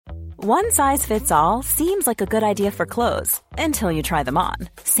One size fits all seems like a good idea for clothes until you try them on.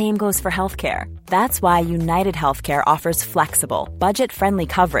 Same goes for healthcare. That's why United Healthcare offers flexible, budget-friendly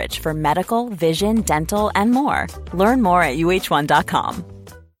coverage for medical, vision, dental, and more. Learn more at uh1.com.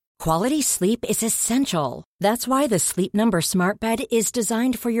 Quality sleep is essential. That's why the Sleep Number Smart Bed is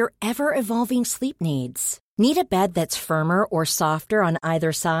designed for your ever-evolving sleep needs. Need a bed that's firmer or softer on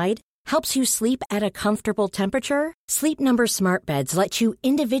either side? Helps you sleep at a comfortable temperature? Sleep Number Smart Beds let you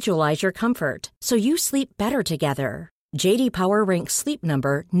individualize your comfort, so you sleep better together. J.D. Power ranks Sleep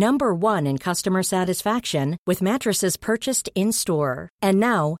Number number 1 in customer satisfaction with mattresses purchased in-store. And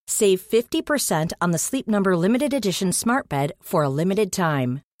now, save 50% on the Sleep Number Limited Edition Smart Bed for a limited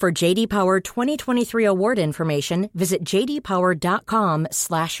time. For J.D. Power 2023 award information, visit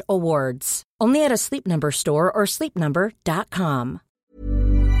jdpower.com/awards. Only at a Sleep Number store or sleepnumber.com.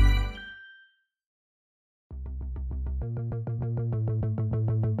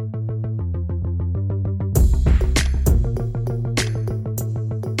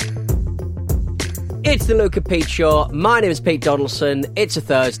 It's the Luke and Pete Show. My name is Pete Donaldson. It's a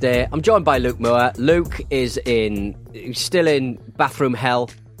Thursday. I'm joined by Luke Moore. Luke is still in bathroom hell.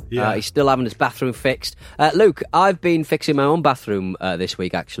 Yeah. He's still having his bathroom fixed. Luke, I've been fixing my own bathroom this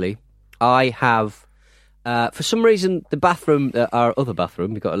week, actually. I have, for some reason, the bathroom, our other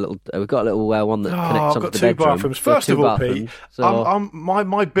bathroom, we've got a little one that connects onto the bedroom. I've got two bathrooms. First of all, Pete, so...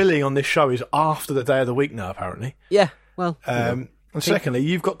 my billing on this show is after the day of the week now, apparently. Yeah, well... And secondly,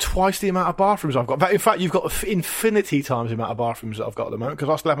 you've got twice the amount of bathrooms I've got. In fact, you've got infinity times the amount of bathrooms that I've got at the moment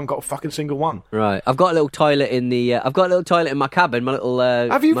because I still haven't got a fucking single one. Right, I've got a little toilet in the. I've got a little toilet in my cabin. My little.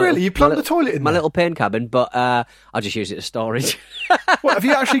 Have you really? You plugged the toilet in my there? little pain cabin, but I just use it as storage. What, have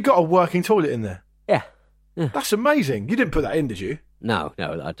you actually got a working toilet in there? Yeah. That's amazing. You didn't put that in, did you? No,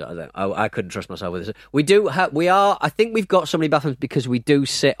 I don't. I couldn't trust myself with this. We do. We are. I think we've got so many bathrooms because we do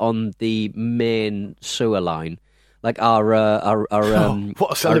sit on the main sewer line. Like our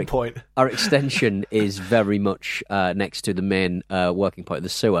what a selling point. Our extension is very much next to the main working point of the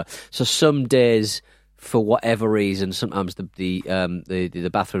sewer. So some days, for whatever reason, sometimes the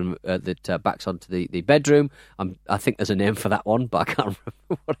bathroom that backs onto the bedroom. I think there's a name for that one, but I can't remember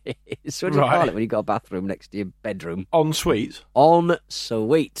what it is. What do you call it when you got a bathroom next to your bedroom? En suite. En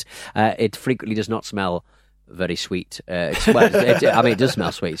suite. It frequently does not smell very sweet. It does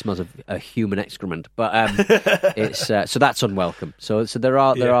smell sweet. It smells of a human excrement, but it's so that's unwelcome. So there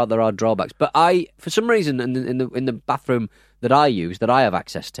are drawbacks. But for some reason, in the bathroom that I use, that I have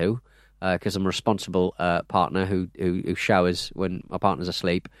access to, because I'm a responsible partner who showers when my partner's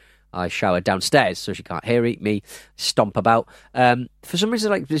asleep. I shower downstairs so she can't hear me stomp about. For some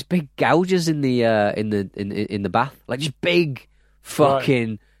reason, like there's big gouges in the bath, like just big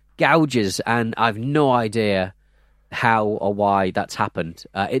fucking. Right. Gouges, and I've no idea how or why that's happened.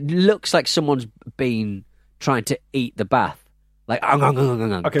 It looks like someone's been trying to eat the bath. Like,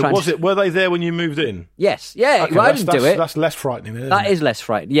 okay, were they there when you moved in? Yes, yeah. Okay, well, I didn't do it. That's less frightening. Isn't that it? is less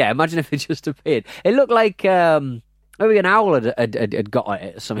frightening. Yeah, imagine if it just appeared. It looked like maybe an owl had got at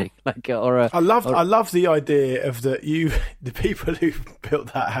it or something. Like, I love the idea of the people who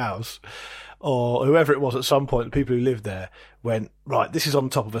built that house. Or whoever it was at some point, the people who lived there went, right, this is on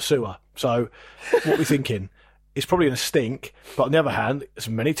top of a sewer. So what we're thinking, it's probably going to stink, but on the other hand, as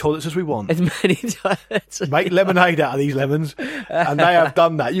many toilets as we want. As many toilets. Make lemonade out of these lemons. And they have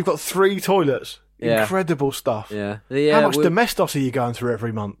done that. You've got 3 toilets. Yeah. Incredible stuff. Yeah. How much domestos are you going through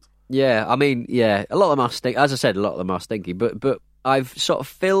every month? Yeah, I mean, yeah, a lot of them are stinky. As I said, a lot of them are stinky, but I've sort of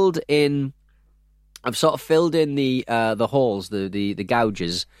filled in the holes, the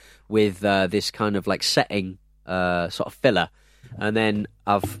gouges, with this kind of like setting sort of filler, and then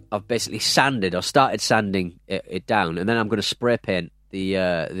I've basically started sanding it down, and then I'm going to spray paint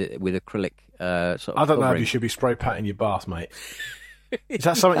with acrylic sort of. I don't know if covering. you should be spray painting your bath, mate. Is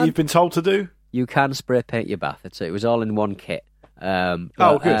that something you've been told to do? You can spray paint your bath. It was all in one kit. Good.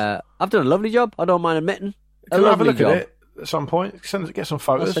 I've done a lovely job. I don't mind admitting. Can I have a look at it at some point? Get some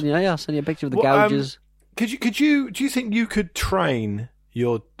photos. I'll send you a picture of the gouges. Do you think you could train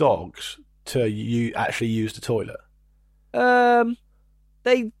your dogs to actually use the toilet?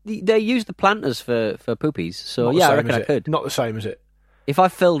 They use the planters for poopies, so I reckon I could. Not the same, is it? If I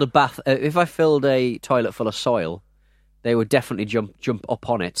filled a toilet full of soil, they would definitely jump up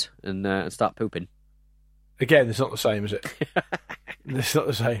on it and start pooping. Again, it's not the same, is it? It's not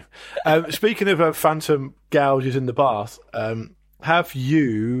the same. Speaking of phantom gouges in the bath, have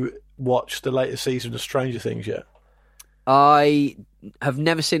you watched the latest season of Stranger Things yet? I have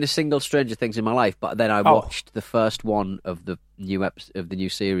never seen a single Stranger Things in my life, but then I watched the first one of the new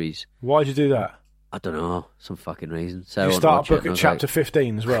series. Why'd you do that? I don't know, some fucking reason. So You start a book at chapter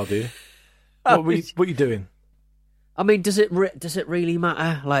 15 as well, do you? What are you doing? I mean, does it really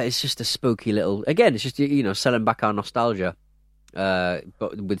matter? Like, it's just a spooky little. Again, it's just selling back our nostalgia,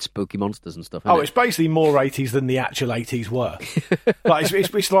 but with spooky monsters and stuff. It's basically more 80s than the actual 80s were. Like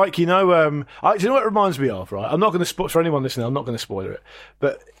it's like do you know what it reminds me of? Right, I'm not going to for anyone listening. I'm not going to spoiler it,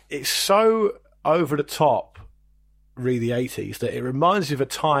 but it's so over the top, really the 80s, that it reminds me of a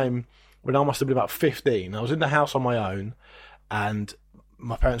time when I must have been about 15. I was in the house on my own, and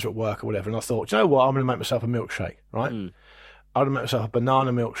my parents were at work or whatever, and I thought, do you know what? I'm going to make myself a milkshake, right? I'm going to make myself a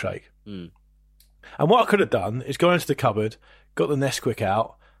banana milkshake. And what I could have done is gone into the cupboard, got the Nesquik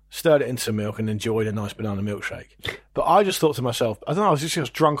out, stirred it into some milk, and enjoyed a nice banana milkshake. But I just thought to myself, I don't know, I was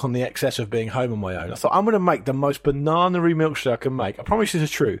just drunk on the excess of being home on my own. I thought, I'm going to make the most banana-y milkshake I can make. I promise this is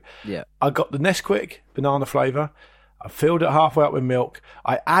true. Yeah. I got the Nesquik, banana flavour. I filled it halfway up with milk.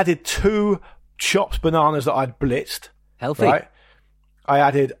 I added 2 chopped bananas that I'd blitzed. Healthy. Right? I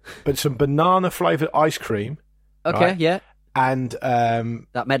added some banana-flavoured ice cream. Okay, right? yeah. And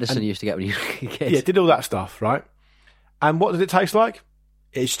that medicine you used to get when you were a kid. Yeah, did all that stuff, right? And what did it taste like?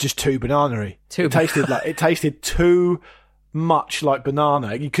 It's just too banana-y. It tasted too much like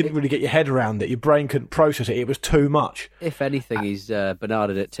banana. You couldn't really get your head around it. Your brain couldn't process it. It was too much. If anything, he's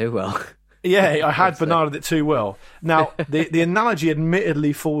bananaed it too well. Yeah, I had bananaed it too well. Now, the analogy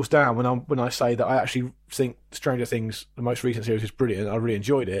admittedly falls down when I say that I actually think Stranger Things, the most recent series, is brilliant. I really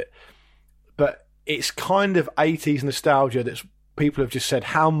enjoyed it. But it's kind of 80s nostalgia that's people have just said,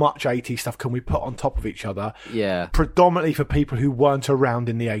 how much 80s stuff can we put on top of each other? Yeah. Predominantly for people who weren't around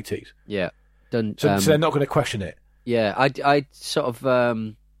in the 80s. Yeah. So they're not going to question it. Yeah, I sort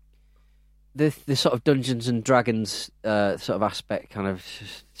of... The sort of Dungeons and Dragons sort of aspect kind of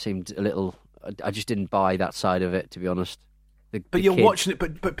seemed a little... I just didn't buy that side of it, to be honest. But you're watching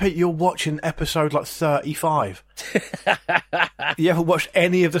it, but Pete, you're watching episode like 35. You ever watched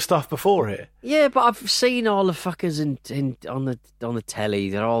any of the stuff before it? Yeah, but I've seen all the fuckers on the telly.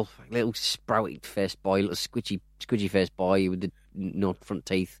 They're all little sprouted faced boy, little squidgy faced boy with the no front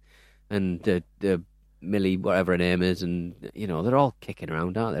teeth, and the Millie, whatever her name is, and they're all kicking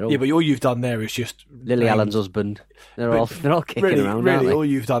around, aren't they? Yeah, but all you've done there is just Lily Allen's husband. They're all kicking around. Really, aren't they? all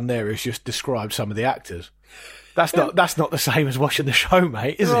you've done there is just describe some of the actors. That's not the same as watching the show,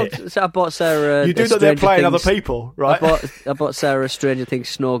 mate, is it? So I bought Sarah. You do that they're playing other people, right? I bought Sarah a Stranger Things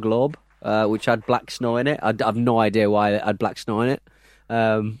snow globe, which had black snow in it. I've no idea why it had black snow in it.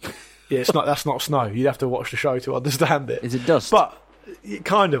 Yeah, that's not snow. You'd have to watch the show to understand it. Is it dust? But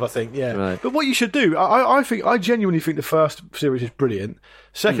kind of, I think, yeah. Right. But what you should do, I genuinely think the first series is brilliant.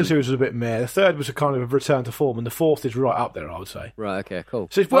 Second series was a bit meh. The third was a kind of a return to form, and the fourth is right up there, I would say. Right. Okay. Cool.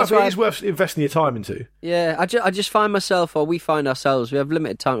 So it is worth investing your time into. Yeah, I just find myself, or we find ourselves, we have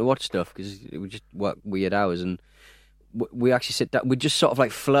limited time to watch stuff because we just work weird hours, and we actually sit down. We just sort of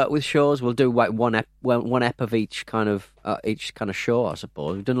like flirt with shows. We'll do like one ep of each kind of show, I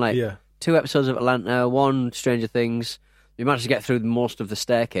suppose. We've done 2 episodes of Atlanta, 1 Stranger Things. We managed to get through most of The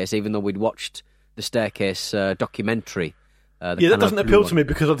Staircase, even though we'd watched The Staircase documentary. That doesn't appeal to me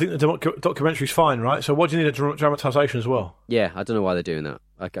because I think the documentary's fine, right? So why do you need a dramatisation as well? Yeah, I don't know why they're doing that.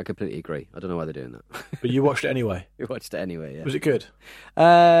 I completely agree. I don't know why they're doing that. But you watched it anyway? We watched it anyway, yeah. Was it good?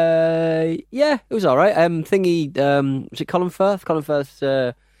 Yeah, it was all right. Was it Colin Firth? Colin Firth,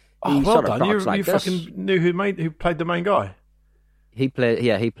 well done. You fucking knew who played the main guy? He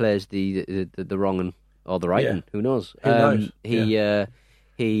plays the wrong one. Or the right one, who knows? Who knows? He's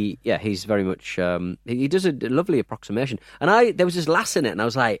very much. He does a lovely approximation, and there was this lass in it, and I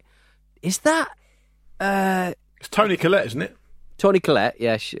was like, "Is that?" It's Toni Collette, isn't it? Toni Collette,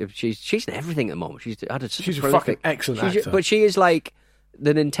 yeah, she's in everything at the moment. She's a fucking excellent actor, but she is like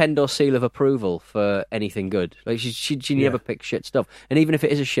the Nintendo seal of approval for anything good. Like she never picks shit stuff, and even if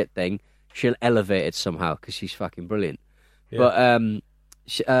it is a shit thing, she'll elevate it somehow because she's fucking brilliant. Yeah. But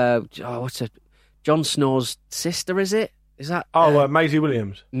what's it? Jon Snow's sister, is it? Is that? Maisie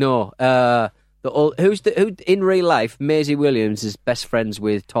Williams. No, who in real life? Maisie Williams is best friends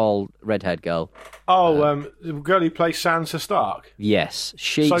with tall redhead girl. The girl who plays Sansa Stark. Yes,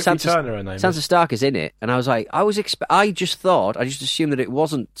 Sophie Turner, her name. Sansa Stark is in it, and I was like, I just assumed that it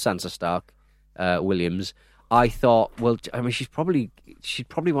wasn't Sansa Stark Williams. I thought, well, I mean, she'd probably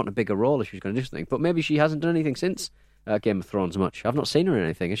want a bigger role if she was going to do something, but maybe she hasn't done anything since Game of Thrones much. I've not seen her in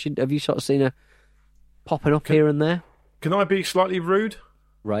anything. Have you sort of seen her popping up here and there? Can I be slightly rude?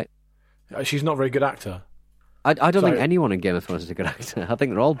 Right. She's not a very good actor. I don't think anyone in Game of Thrones is a good actor. I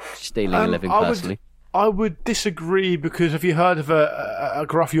think they're all stealing a living, personally. I would disagree, because have you heard of a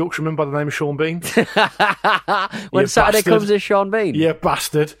gruff Yorkshireman by the name of Sean Bean? When Saturday comes as Sean Bean? Yeah,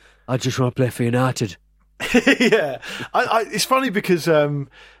 bastard. I just want to play for United. Yeah, it's funny because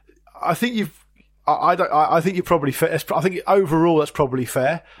I think you've. I think you're probably fair. I think overall that's probably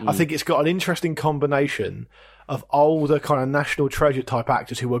fair. I think it's got an interesting combination of older kind of national treasure type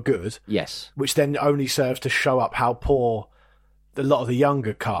actors who are good. Yes. Which then only serves to show up how poor a lot of the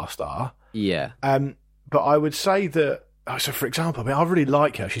younger cast are. Yeah. But I would say that. So, for example, I mean, I really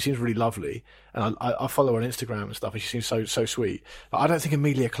like her. She seems really lovely, and I follow her on Instagram and stuff, and she seems so sweet. But I don't think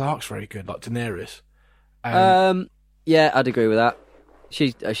Emilia Clarke's very good, like Daenerys. Yeah, I'd agree with that.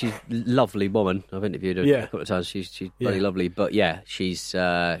 She's a lovely woman. I've interviewed her a couple of times. She's very lovely, but she's. So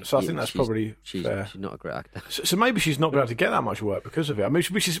I think that's probably fair. She's not a great actor. So maybe she's not going to have to get that much work because of it. I mean,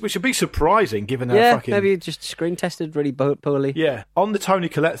 which would be surprising given her fucking. Maybe just screen tested really poorly. Yeah. On the Toni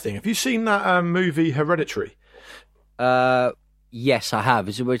Collette thing, have you seen that movie Hereditary? Yes, I have.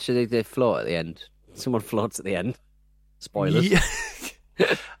 Is it which they float at the end? Someone floats at the end. Spoilers.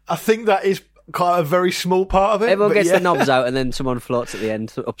 Yeah. I think that is quite a very small part of it. Everyone gets their knobs out and then someone floats at the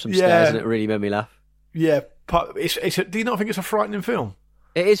end up some stairs, and it really made me laugh. Yeah, do you not think it's a frightening film?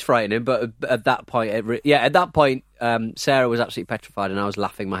 It is frightening, but at that point, Sarah was absolutely petrified, and I was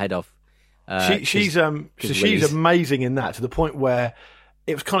laughing my head off. She's amazing in that, to the point where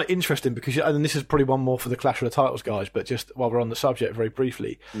it was kind of interesting because, and this is probably one more for the Clash of the Titles guys, but just while we're on the subject very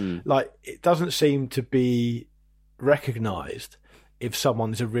briefly, like it doesn't seem to be recognised if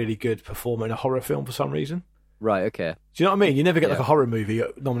someone's a really good performer in a horror film for some reason. Right, okay. Do you know what I mean? You never get like a horror movie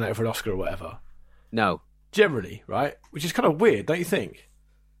nominated for an Oscar or whatever. No. Generally, right? Which is kind of weird, don't you think?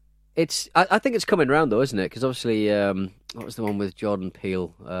 I think it's coming around though, isn't it? Because obviously, what was the one with Jordan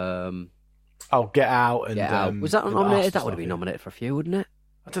Peele? Get Out. And, Get Out. Was that nominated? That would have been nominated for a few, wouldn't it?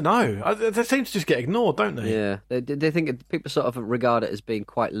 I don't know. They seem to just get ignored, don't they? Yeah. They think people sort of regard it as being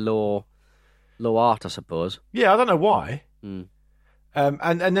quite low art, I suppose. Yeah, I don't know why. And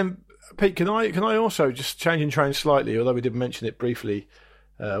then, Pete, can I also, just changing trains slightly, although we did mention it briefly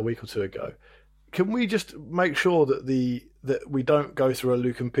a week or two ago, can we just make sure that that we don't go through a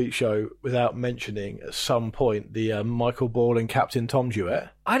Luke and Pete show without mentioning at some point the Michael Ball and Captain Tom duet?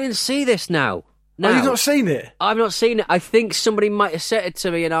 I didn't see this now. Oh, you've not seen it? I've not seen it. I think somebody might have sent it to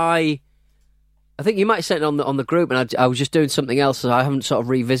me, and I think you might have sent it on the group, and I was just doing something else, so I haven't sort of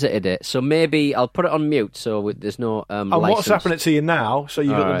revisited it. So maybe I'll put it on mute, so there's no And what's happening to you now? So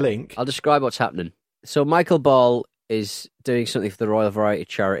you've got the link. I'll describe what's happening. So Michael Ball is doing something for the Royal Variety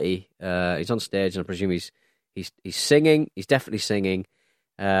Charity. He's on stage, and I presume he's singing. He's definitely singing,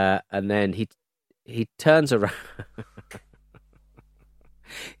 and then he turns around.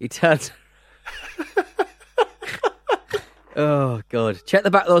 He turns. Oh God! Check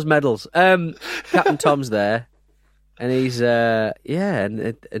the back of those medals. Captain Tom's there, and he's and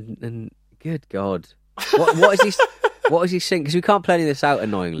good God, what is he? What is he singing? Because we can't play any of this out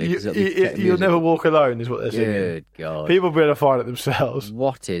annoyingly. You'll never walk alone, is what they're singing. Good God! People will be able to find it themselves.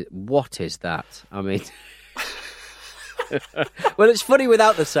 What is that? I mean, well, it's funny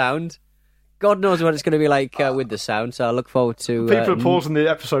without the sound. God knows what it's going to be like with the sound, so I look forward to... People are pausing the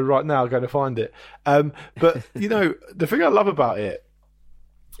episode right now going to find it. But, the thing I love about it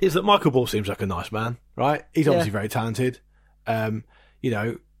is that Michael Ball seems like a nice man, right? He's obviously very talented. Captain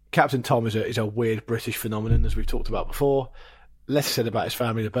Tom is a weird British phenomenon, as we've talked about before. Less said about his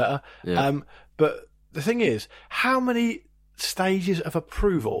family, the better. Yeah. But the thing is, how many stages of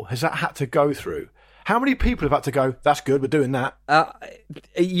approval has that had to go through? How many people have had to go, that's good, we're doing that?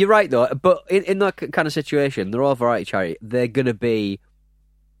 You're right, though. But in that kind of situation, the Royal Variety Charity, they're going to be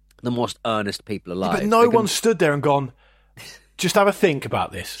the most earnest people alive. But no one stood there and gone, just have a think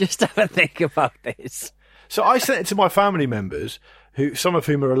about this. Just have a think about this. So I sent it to my family members, some of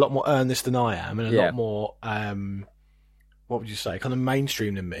whom are a lot more earnest than I am, and a lot more, what would you say, kind of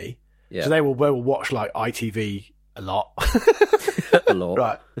mainstream than me. Yeah. So they will watch like ITV a lot. A lot.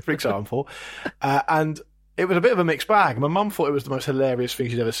 Right, for example. And it was a bit of a mixed bag. My mum thought it was the most hilarious thing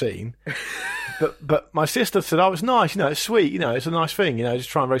she'd ever seen. But my sister said, oh, it's nice, it's sweet, it's a nice thing, just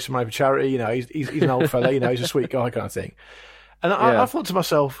try and raise some money for charity, he's an old fella, he's a sweet guy kind of thing. And I thought to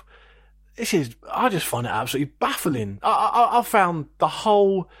myself, I just find it absolutely baffling. I found the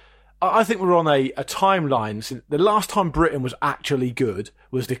whole... I think we're on a timeline. Since the last time Britain was actually good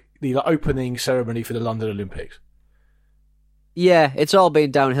was the opening ceremony for the London Olympics. Yeah, it's all been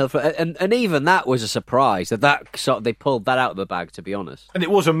downhill and even that was a surprise that sort of they pulled that out of the bag, to be honest. And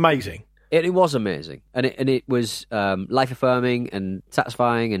it was amazing. It was amazing, and it was life affirming and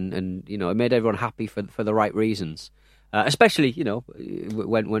satisfying, and it made everyone happy for the right reasons. Especially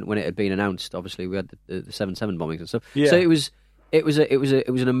when it had been announced. Obviously, we had the 7/7 bombings and stuff. Yeah. So it was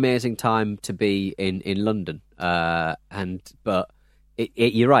an amazing time to be in London, but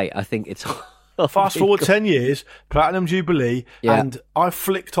You're right. I think it's Fast forward 10 years, Platinum Jubilee, and I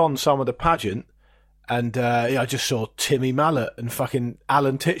flicked on some of the pageant, and I just saw Timmy Mallet and fucking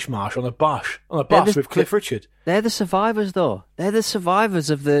Alan Titchmarsh on a bus with Cliff Richard. They're the survivors, though. They're the survivors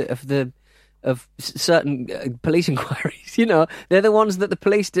of certain police inquiries. You know, they're the ones that the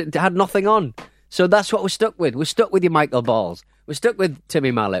police had nothing on. So that's what we're stuck with. We're stuck with your Michael Balls. We're stuck with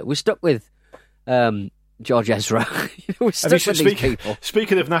Timmy Mallet. We're stuck with George Ezra. We're stuck with these people.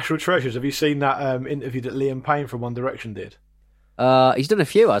 Speaking of national treasures, have you seen that interview that Liam Payne from One Direction did? He's done a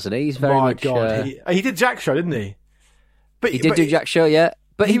few, hasn't he? He's very much. God, he did Jack's Show, didn't he? He did do Jack's Show, yeah.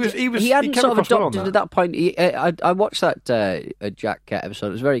 But he hadn't sort of adopted at that point. I watched that Jack episode.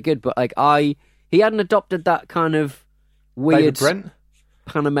 It was very good, but he hadn't adopted that kind of weird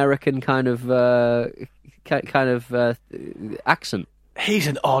Pan-American kind of accent. He's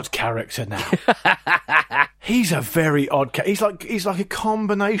an odd character now. He's a very odd character. He's like a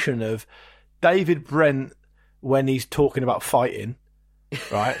combination of David Brent when he's talking about fighting,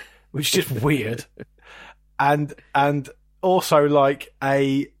 right? Which is just weird, and also like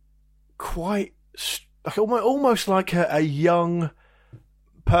a quite like almost like a young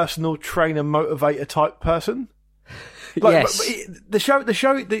personal trainer motivator type person. Yes.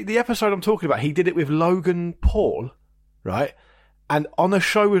 The episode I'm talking about, he did it with Logan Paul, right? And on a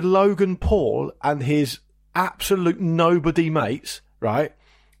show with Logan Paul and his absolute nobody mates, right?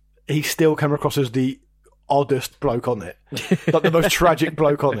 He still came across as the oddest bloke on it, like the most tragic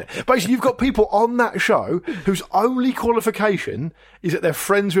bloke on it. Basically, you've got people on that show whose only qualification is that they're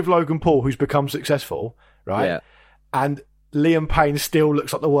friends with Logan Paul, who's become successful, right? Yeah. And Liam Payne still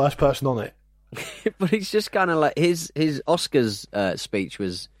looks like the worst person on it. But he's just kind of like his Oscars speech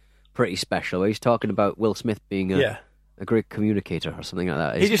was pretty special. He's talking about Will Smith being a great communicator or something like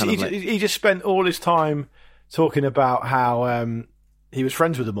that. He just spent all his time talking about how he was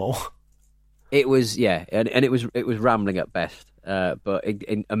friends with them all. It was and it was rambling at best, but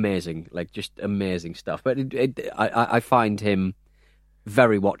amazing, like just amazing stuff. But I find him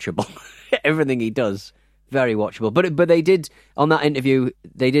very watchable. Everything he does, very watchable. But they did on that interview.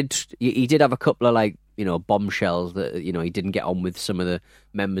 He did have a couple of like bombshells that he didn't get on with some of the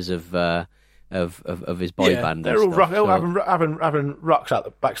members of his boy band. They're all having rucks out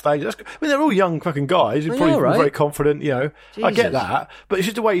the backstage. They're all young fucking guys who probably were very confident. I get that, but it's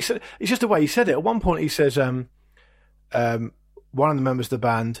just the way he said it. It's just the way he said it. At one point, he says, "One of the members of the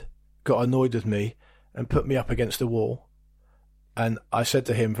band got annoyed with me and put me up against the wall, and I said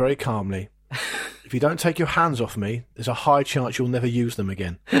to him very calmly, if you don't take your hands off me, there's a high chance you'll never use them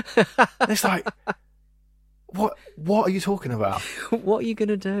again." It's like, what are you talking about? What are you going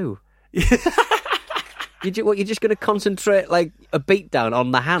to do? You're just going to concentrate like a beatdown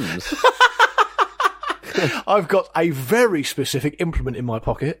on the hands? I've got a very specific implement in my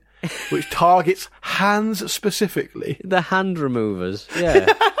pocket which targets hands specifically. The hand removers, yeah.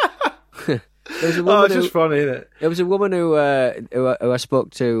 It's just funny, isn't it? There was a woman who I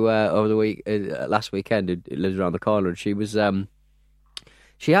spoke to over the week, last weekend, who lives around the corner, and she was her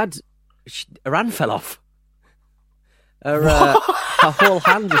hand fell off. Her whole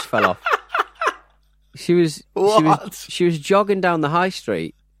hand just fell off. She was jogging down the high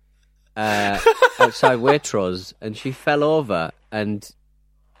street outside Waitrose, and she fell over, and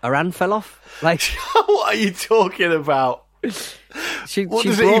her hand fell off. Like, what are you talking about? What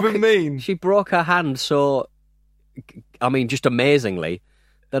does it even mean? She broke her hand so, just amazingly,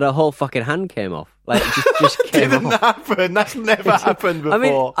 that her whole fucking hand came off. Like, just came Didn't off. happen. That's never happened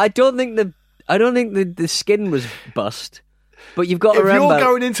before. I don't think the skin was bust, but you've got to remember, if you're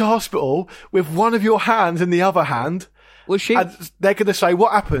going into hospital with one of your hands in the other hand, and they're going to say,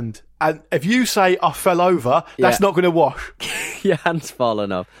 what happened? And if you say, I fell over, that's not going to wash. Your hand's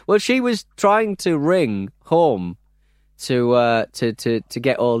fallen off. Well, she was trying to ring home to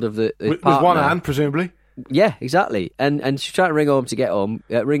get hold of the with one hand, presumably. Yeah, exactly. And she tried to ring home to get home,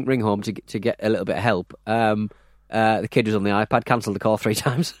 ring home to get a little bit of help. The kid was on the iPad, cancelled the call 3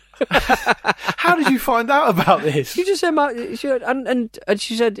 times. How did you find out about this? She just said, and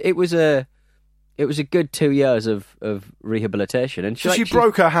she said it was a good 2 years of rehabilitation. And she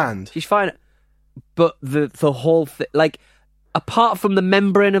broke her hand. She's fine, but the whole thing, like, apart from the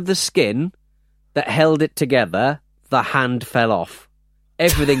membrane of the skin that held it together, the hand fell off.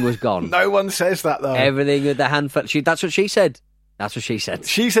 Everything was gone. No one says that, though. Everything with the hand fell. That's what she said. That's what she said.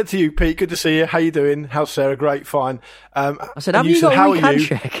 She said to you, Pete, good to see you. How you doing? How's Sarah? Great, fine. I said, have you got a weak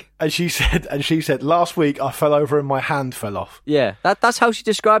handshake? And she said, last week I fell over and my hand fell off. Yeah, that's how she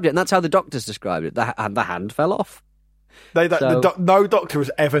described it, and that's how the doctors described it. The hand fell off. No doctor has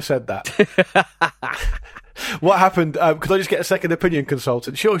ever said that. What happened? Could I just get a second opinion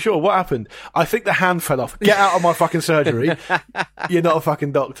consultant? Sure. What happened? I think the hand fell off. Get out of my fucking surgery. You're not a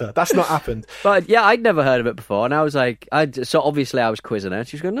fucking doctor. That's not happened. But yeah, I'd never heard of it before, and I was like, so obviously I was quizzing her, and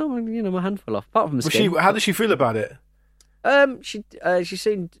she was going, "No, my hand fell off." Apart from the skin. How did she feel about it? She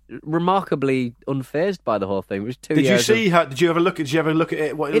seemed remarkably unfazed by the whole thing. It was 2 years. Did you see her? Did you ever look at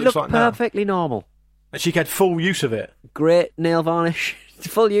it? What it looks like now? It looked perfectly normal. And she had full use of it. Great nail varnish,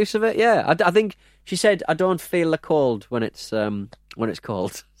 full use of it. Yeah, I think she said, "I don't feel the cold when it's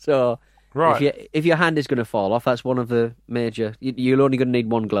cold." So, right, if your hand is going to fall off, that's one of the major. You're only going to need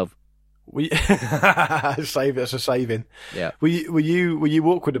one glove. Save it as a saving. Yeah. Were you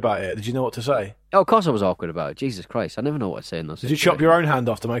awkward about it? Did you know what to say? Oh, of course I was awkward about it. Jesus Christ, I never know what to say in those. Did you chop your own hand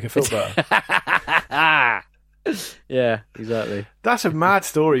off to make her feel better? Yeah, exactly. That's a mad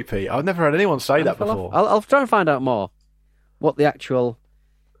story, Pete. I've never heard anyone say that before. I'll try and find out more. What the actual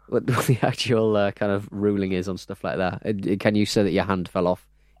kind of ruling is on stuff like that. Can you say that your hand fell off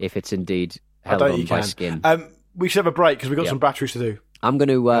if it's indeed held on by skin? We should have a break because we've got some batteries to do. I'm going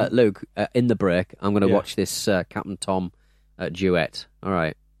to, Luke, in the break, I'm going to watch this Captain Tom duet. All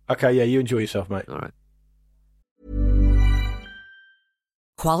right. Okay, yeah, you enjoy yourself, mate. All right.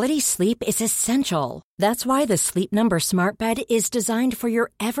 Quality sleep is essential. That's why the Sleep Number Smart Bed is designed for your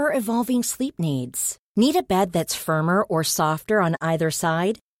ever-evolving sleep needs. Need a bed that's firmer or softer on either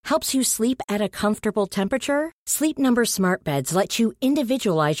side? Helps you sleep at a comfortable temperature? Sleep Number Smart Beds let you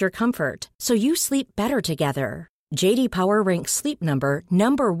individualize your comfort so you sleep better together. J.D. Power ranks Sleep Number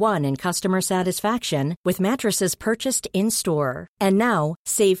number 1 in customer satisfaction with mattresses purchased in-store. And now,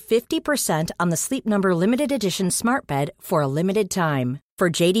 save 50% on the Sleep Number Limited Edition Smart Bed for a limited time. For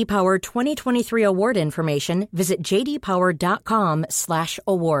J.D. Power 2023 award information, visit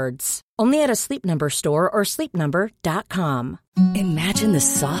jdpower.com/awards. Only at a Sleep Number store or sleepnumber.com. Imagine the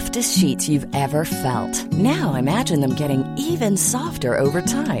softest sheets you've ever felt. Now imagine them getting even softer over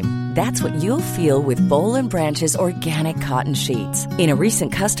time. That's what you'll feel with Boll & Branch's organic cotton sheets. In a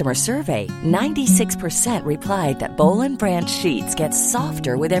recent customer survey, 96% replied that Boll & Branch sheets get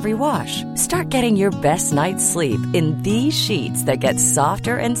softer with every wash. Start getting your best night's sleep in these sheets that get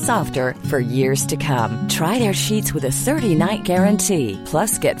softer and softer for years to come. Try their sheets with a 30-night guarantee.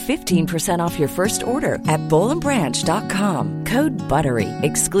 Plus, get 15% off your first order at bollandbranch.com. Code BUTTERY.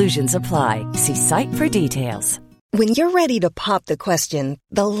 Exclusions apply. See site for details. When you're ready to pop the question,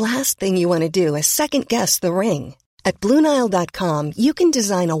 the last thing you want to do is second-guess the ring. At BlueNile.com, you can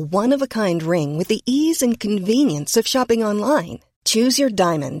design a one-of-a-kind ring with the ease and convenience of shopping online. Choose your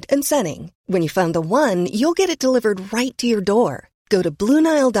diamond and setting. When you find the one, you'll get it delivered right to your door. Go to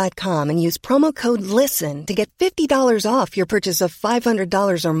BlueNile.com and use promo code LISTEN to get $50 off your purchase of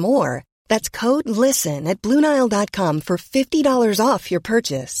 $500 or more. That's code LISTEN at BlueNile.com for $50 off your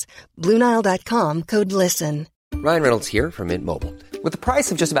purchase. BlueNile.com, code LISTEN. Ryan Reynolds here from Mint Mobile. With the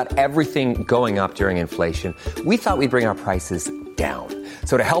price of just about everything going up during inflation, we thought we'd bring our prices down.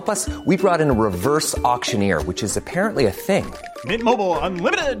 So to help us, we brought in a reverse auctioneer, which is apparently a thing. Mint Mobile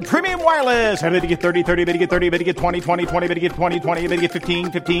Unlimited Premium Wireless. How to get 30, 30, how to get 30, how to get 20, 20, 20, how to get 20, 20, how to get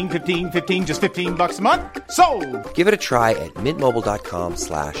 15, 15, 15, 15, just $15 a month? Sold! Give it a try at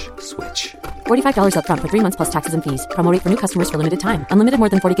mintmobile.com/switch. $45 up front for 3 months plus taxes and fees. Promo rate for new customers for limited time. Unlimited more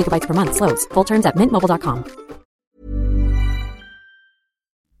than 40 gigabytes per month. Slows full terms at mintmobile.com.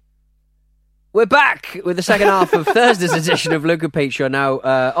 We're back with the second half of Thursday's edition of Luke and Pete Show. Now,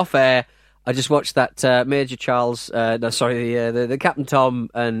 off air, I just watched that Major Charles, the Captain Tom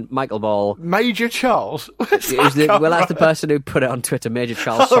and Michael Ball. Major Charles? That's the person who put it on Twitter, Major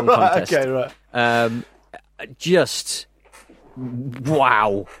Charles Song Contest. Okay, right. Just,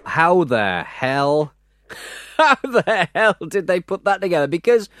 wow. How the hell did they put that together?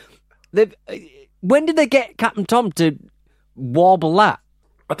 Because when did they get Captain Tom to warble that?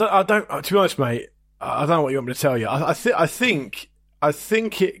 I don't. To be honest, mate, I don't know what you want me to tell you. I think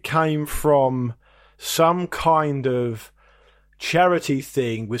it came from some kind of charity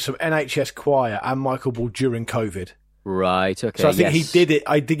thing with some NHS choir and Michael Ball during COVID. Right. Okay. So I think he did it.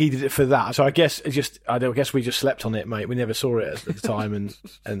 I think he did it for that. So I guess we just slept on it, mate. We never saw it at the time, and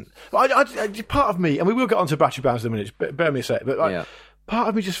I part of me, and we will get onto battery bands in a minute. Bear me a sec, but part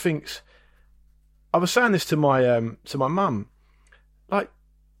of me just thinks. I was saying this to my mum, like.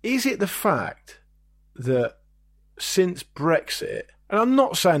 Is it the fact that since Brexit, and I'm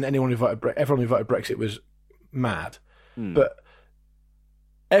not saying that everyone who voted Brexit was mad, but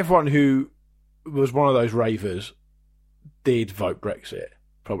everyone who was one of those ravers did vote Brexit,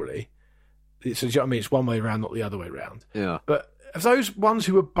 probably. So, do you know what I mean? It's one way around, not the other way around. Yeah. But of those ones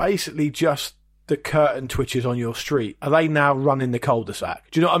who were basically just the curtain twitchers on your street, are they now running the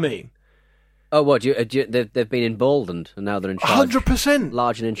cul-de-sac? Do you know what I mean? Oh, what? They've been emboldened and now they're in charge. 100%.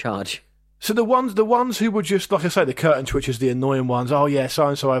 Large and in charge. So the ones who were just, like I say, the curtain twitchers, the annoying ones, oh yeah,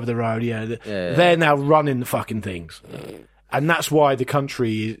 so-and-so over the road, they're now running the fucking things. And that's why the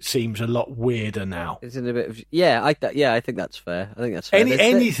country seems a lot weirder now. It's in a bit of, I think that's fair.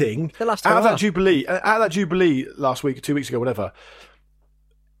 Anything out of that Jubilee last week, 2 weeks ago, whatever,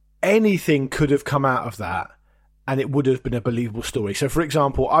 anything could have come out of that and it would have been a believable story. So, for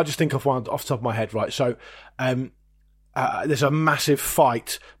example, I just think of one off the top of my head, right? So, there's a massive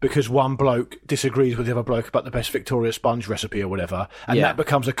fight because one bloke disagrees with the other bloke about the best Victoria sponge recipe or whatever, and that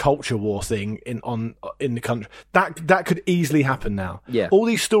becomes a culture war thing in the country. That could easily happen now. Yeah. All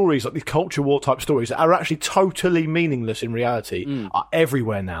these stories, like these culture war type stories, that are actually totally meaningless in reality, are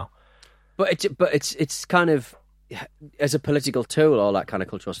everywhere now. But it's kind of, as a political tool, all that kind of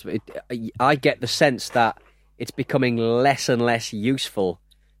cultural stuff. I get the sense that it's becoming less and less useful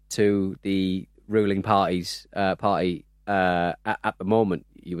to the ruling party at the moment,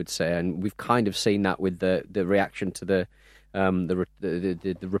 you would say, and we've kind of seen that with the reaction to the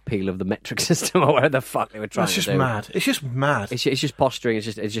repeal of the metric system or whatever the fuck they were trying to do. It's just mad. It's just posturing.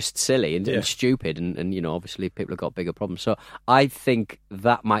 It's just silly and stupid, and obviously people have got bigger problems. So I think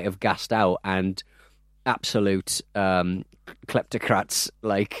that might have gassed out, and absolute kleptocrats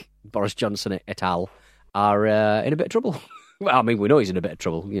like Boris Johnson et al. Are in a bit of trouble. Well, I mean, we know he's in a bit of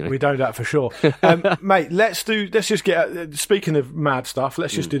trouble. We know that for sure. Mate, let's just get... speaking of mad stuff,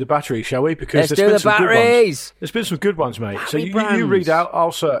 let's just do the batteries, shall we? Because let's do the batteries! There's been some good ones, mate. So you read out,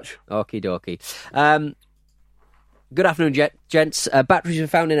 I'll search. Okie dokie. Good afternoon, gents. Batteries were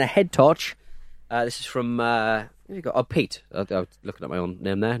found in a head torch. This is from... Pete. I was looking at my own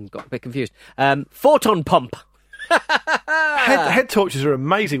name there and got a bit confused. Photon pump. Head torches are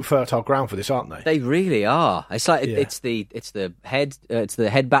amazing fertile ground for this, aren't they? They really are. It's like it's the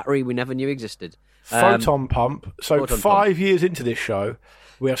head battery we never knew existed. Photon pump. So 5 years into this show,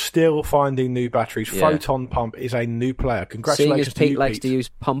 we are still finding new batteries. Yeah. Photon pump is a new player. Congratulations to you, Pete. Pete likes to use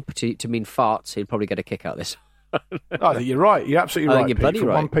pump to mean farts. He'd probably get a kick out of this. I think you're right. You're absolutely right. You're bloody Pete,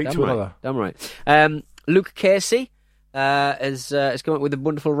 right. From one Pete to another. Damn right. Luke Casey has come up with a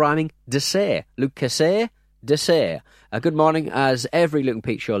wonderful rhyming dessert. Luke Casey. Dessert. Good morning. As every Luke and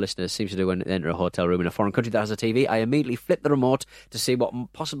Pete show listener seems to do when they enter a hotel room in a foreign country that has a TV, I immediately flip the remote to see what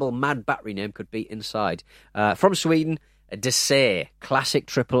possible mad battery name could be inside. From Sweden, Dessert. Classic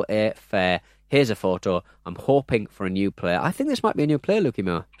AAA fare. Here's a photo. I'm hoping for a new player. I think this might be a new player, Lukey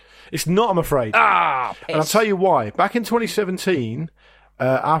Moore. It's not, I'm afraid. Piss. And I'll tell you why. Back in 2017,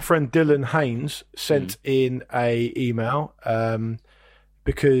 our friend Dylan Haynes sent in a email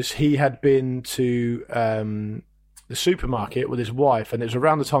because he had been to the supermarket with his wife, and it was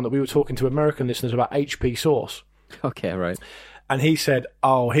around the time that we were talking to American listeners about HP sauce. Okay, right. And he said,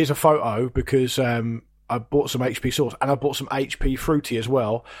 oh, here's a photo because I bought some HP sauce and I bought some HP Fruity as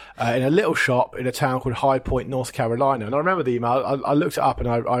well in a little shop in a town called High Point, North Carolina. And I remember the email. I looked it up and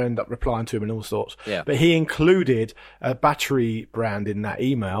I ended up replying to him and all sorts. Yeah. But he included a battery brand in that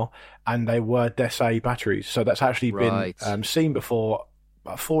email, and they were Dessay batteries. So that's actually been seen before.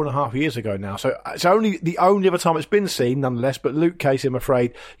 About 4.5 years ago now. So it's only the only other time it's been seen, nonetheless. But Luke Casey, I'm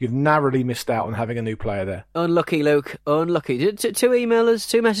afraid you've narrowly missed out on having a new player there. Unlucky, Luke. Unlucky. Two emailers,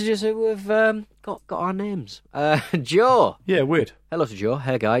 two messages who have got our names. Joe. Yeah, weird. Hello to Joe.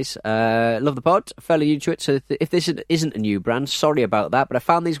 Hey, guys. Love the pod. Fairly new to it. So if this isn't a new brand, sorry about that. But I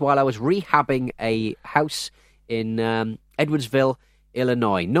found these while I was rehabbing a house in Edwardsville,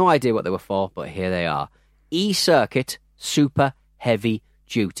 Illinois. No idea what they were for, but here they are. E-Circuit Super Heavy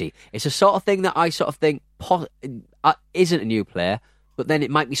Duty. It's a sort of thing that I sort of think isn't a new player, but then it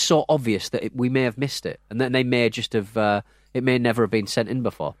might be so obvious that we may have missed it, and then they may just have it may never have been sent in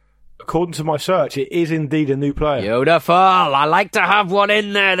before. According to my search, it is indeed a new player. Beautiful. I like to have one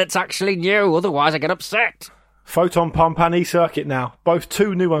in there that's actually new, otherwise I get upset. Photon Pump and E-Circuit now, both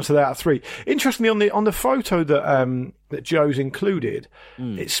two new ones out of three. Interestingly, on the photo that Joe's included,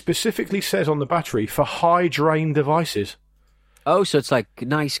 it specifically says on the battery for high drain devices. Oh, so it's like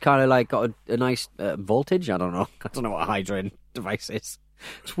nice, kind of like got a nice voltage. I don't know what a high drain device is.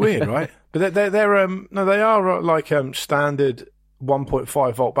 It's weird, right? But they are like standard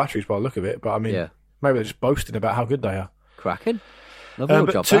 1.5 volt batteries by the look of it. But I mean, maybe they're just boasting about how good they are. Cracking.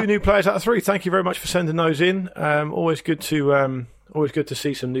 Lovely job. Two new players out of three. Thank you very much for sending those in. Always good to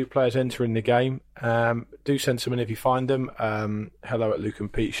see some new players entering the game. Do send some in if you find them.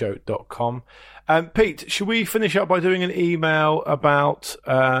 hello@lukeandpeteshow.com. Pete, should we finish up by doing an email about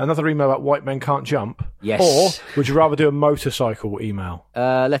another email about White Men Can't Jump? Yes. Or would you rather do a motorcycle email?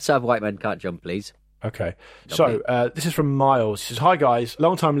 Let's have White Men Can't Jump, please. Okay. So this is from Miles. He says, "Hi guys,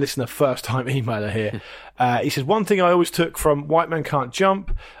 long time listener, first time emailer here." He says, "One thing I always took from White Men Can't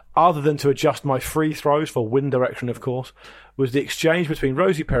Jump, other than to adjust my free throws for wind direction, of course, was the exchange between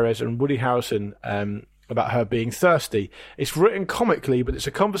Rosie Perez and Woody Harrelson about her being thirsty. It's written comically, but it's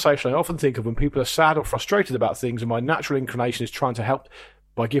a conversation I often think of when people are sad or frustrated about things, and my natural inclination is trying to help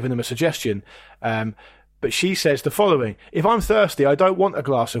by giving them a suggestion. But she says the following: if I'm thirsty, I don't want a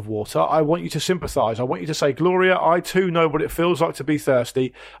glass of water. I want you to sympathise. I want you to say, Gloria, I too know what it feels like to be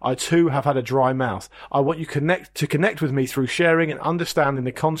thirsty. I too have had a dry mouth. I want you to connect with me through sharing and understanding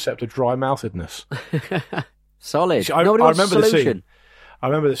the concept of dry-mouthedness." Solid. I Nobody wants a remember the solution. scene. I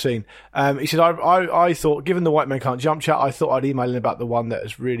remember the scene. He said, I thought, given the White Men Can't Jump chat, I thought I'd email in about the one bit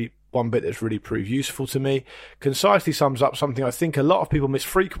that's really proved useful to me. Concisely sums up something I think a lot of people miss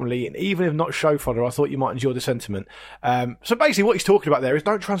frequently, and even if not show fodder, I thought you might enjoy the sentiment. So basically what he's talking about there is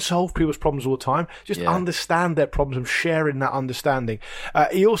don't try and solve people's problems all the time. Just understand their problems and sharing that understanding.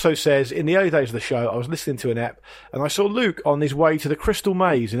 He also says, in the early days of the show, I was listening to an ep and I saw Luke on his way to the Crystal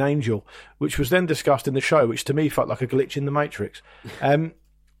Maze in Angel, which was then discussed in the show, which to me felt like a glitch in the Matrix. I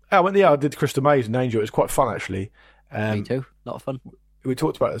did Crystal Maze in Angel. It was quite fun, actually. Me too. A lot of fun. We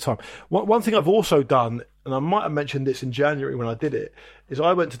talked about it at the time. One thing I've also done, and I might have mentioned this in January when I did it, is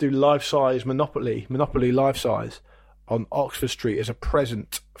I went to do life-size Monopoly life-size on Oxford Street as a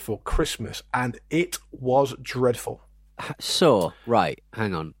present for Christmas, and it was dreadful. So, right,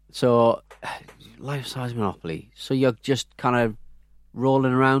 hang on. So, life-size Monopoly. So you're just kind of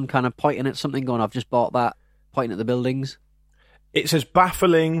rolling around, kind of pointing at something, going, I've just bought that, pointing at the buildings? It's as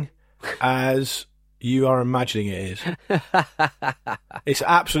baffling as you are imagining it is. It's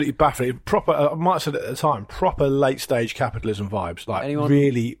absolutely baffling. Proper, I might have said it at the time, proper late-stage capitalism vibes. Like,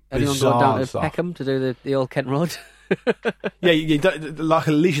 really bizarre go down to stuff. Peckham to do the old Kent Road? Yeah, you don't, like,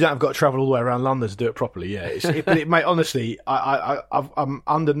 at least you don't have got to travel all the way around London to do it properly. Yeah, but it, mate, honestly, I'm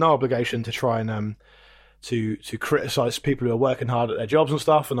under no obligation to try and to criticise people who are working hard at their jobs and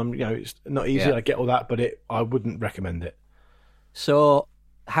stuff. And it's not easy. Yeah. I get all that, but I wouldn't recommend it. So,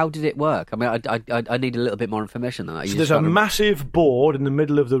 how did it work? I mean, I need a little bit more information than that. So there's a massive board in the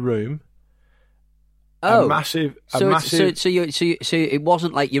middle of the room. Oh, So it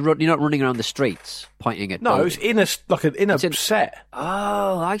wasn't like you're not running around the streets pointing at. No, buildings. it's in a set.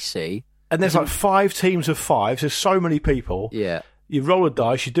 Oh, I see. And there's like 5 teams of 5. There's so many people. Yeah. You roll a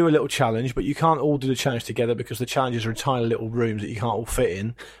dice, you do a little challenge, but you can't all do the challenge together because the challenges are in tiny little rooms that you can't all fit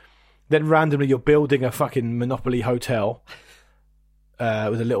in. Then randomly you're building a fucking Monopoly hotel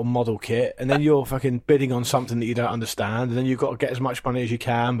with a little model kit, and then you're fucking bidding on something that you don't understand, and then you've got to get as much money as you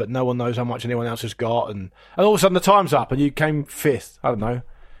can, but no one knows how much anyone else has got, and all of a sudden the time's up and you came 5th. I don't know.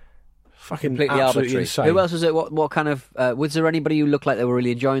 Fucking Completely absolutely arbitrary. insane. Who else was it? What kind of... was there anybody who looked like they were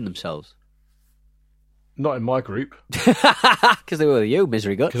really enjoying themselves? Not in my group. Because they were you,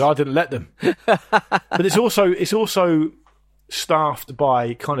 misery guts. Because I didn't let them. But it's also staffed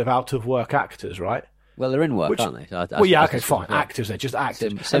by kind of out-of-work actors, right? Well, they're in work, aren't they? Okay, fine. Actors, they're just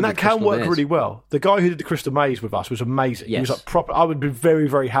actors. Same and that with can Crystal work Maze. really well. The guy who did the Crystal Maze with us was amazing. Yes. He was like proper. I would be very,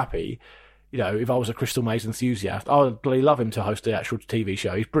 very happy, if I was a Crystal Maze enthusiast. I would bloody love him to host the actual TV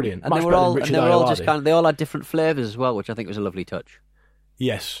show. He's brilliant. And Much they were better all, than and Richard they were all Ayoade. just they all had different flavours as well, which I think was a lovely touch.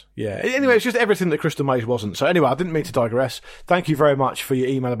 Yes, yeah. Anyway, it's just everything that Crystal Maze wasn't. So anyway, I didn't mean to digress. Thank you very much for your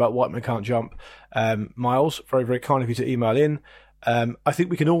email about White Men Can't Jump. Miles, very, very kind of you to email in. I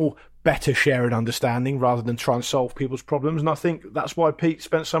think we can all better share an understanding rather than try and solve people's problems. And I think that's why Pete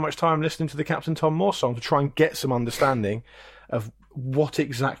spent so much time listening to the Captain Tom Moore song, to try and get some understanding of what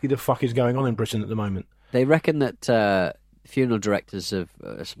exactly the fuck is going on in Britain at the moment. They reckon that funeral directors of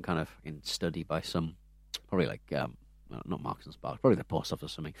some kind of study by some, probably like, not Marks and Sparks, probably the Post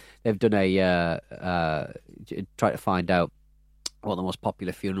Office or something. They've done try to find out what the most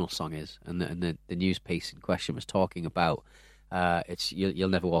popular funeral song is. And the news piece in question was talking about it's You'll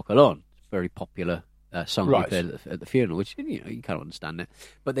Never Walk Alone. It's a very popular song Right. they played at the funeral, which you kind of understand it.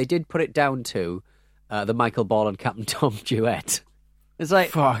 But they did put it down to the Michael Ball and Captain Tom duet. It's like,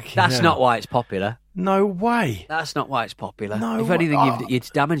 Fucking that's hell. not why it's popular. No way. That's not why it's popular. No if way. anything, you've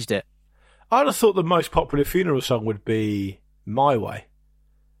damaged it. I'd have thought the most popular funeral song would be My Way.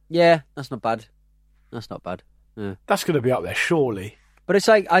 Yeah, that's not bad. That's not bad. Yeah. That's going to be up there, surely. But it's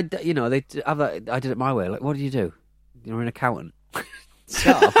like, they have that, I did it my way. Like, what do you do? You're an accountant.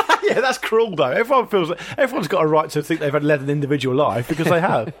 Shut up. Yeah, that's cruel though. Everyone's got a right to think they've led an individual life because they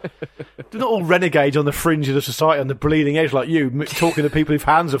have. They're not all renegades on the fringe of the society, on the bleeding edge like you, talking to people whose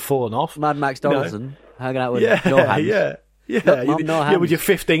hands have fallen off. Mad Max Donaldson hanging out with Yeah, no hands. yeah. Yeah, Mum, no hands. with your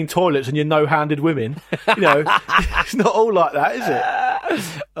 15 toilets and your no-handed women. It's not all like that, is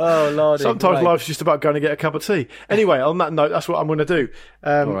it? Oh, Lord. Sometimes life's just about going to get a cup of tea. Anyway, on that note, that's what I'm going to do.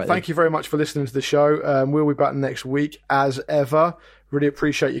 Thank you very much for listening to the show. We'll be back next week, as ever. Really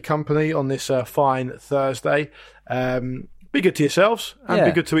appreciate your company on this fine Thursday. Be good to yourselves and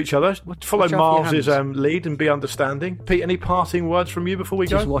be good to each other. Follow Marv's lead and be understanding. Pete, any parting words from you before we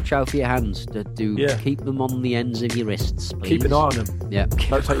go? Just watch out for your hands. Keep them on the ends of your wrists, please. Keep an eye on them. Yeah.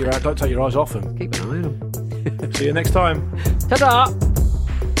 Don't take your eyes off them. Keep an eye on them. See you next time. Ta-da!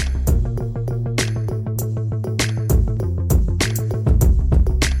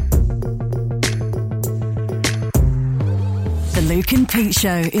 The Luke and Pete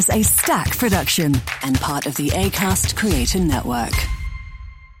Show is a Stack production and part of the Acast Creator Network.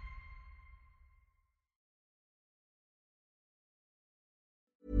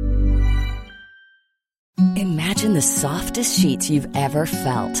 Imagine the softest sheets you've ever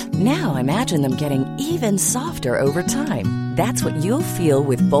felt. Now imagine them getting even softer over time. That's what you'll feel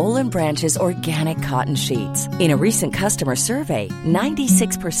with Boll & Branch's organic cotton sheets. In a recent customer survey,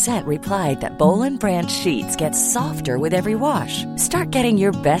 96% replied that Boll & Branch sheets get softer with every wash. Start getting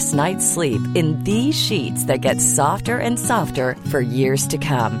your best night's sleep in these sheets that get softer and softer for years to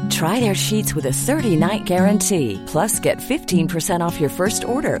come. Try their sheets with a 30-night guarantee. Plus, get 15% off your first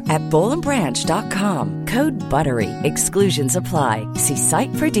order at bollandbranch.com. Code BUTTERY. Exclusions apply. See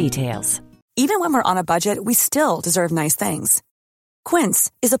site for details. Even when we're on a budget, we still deserve nice things. Quince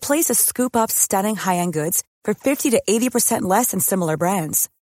is a place to scoop up stunning high-end goods for 50 to 80% less than similar brands.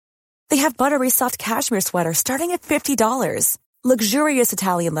 They have buttery soft cashmere sweaters starting at $50, luxurious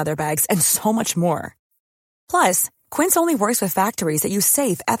Italian leather bags, and so much more. Plus, Quince only works with factories that use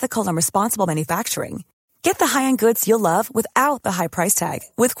safe, ethical, and responsible manufacturing. Get the high-end goods you'll love without the high price tag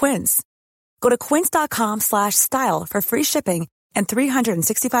with Quince. Go to quince.com/style for free shipping and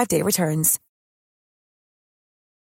 365-day returns.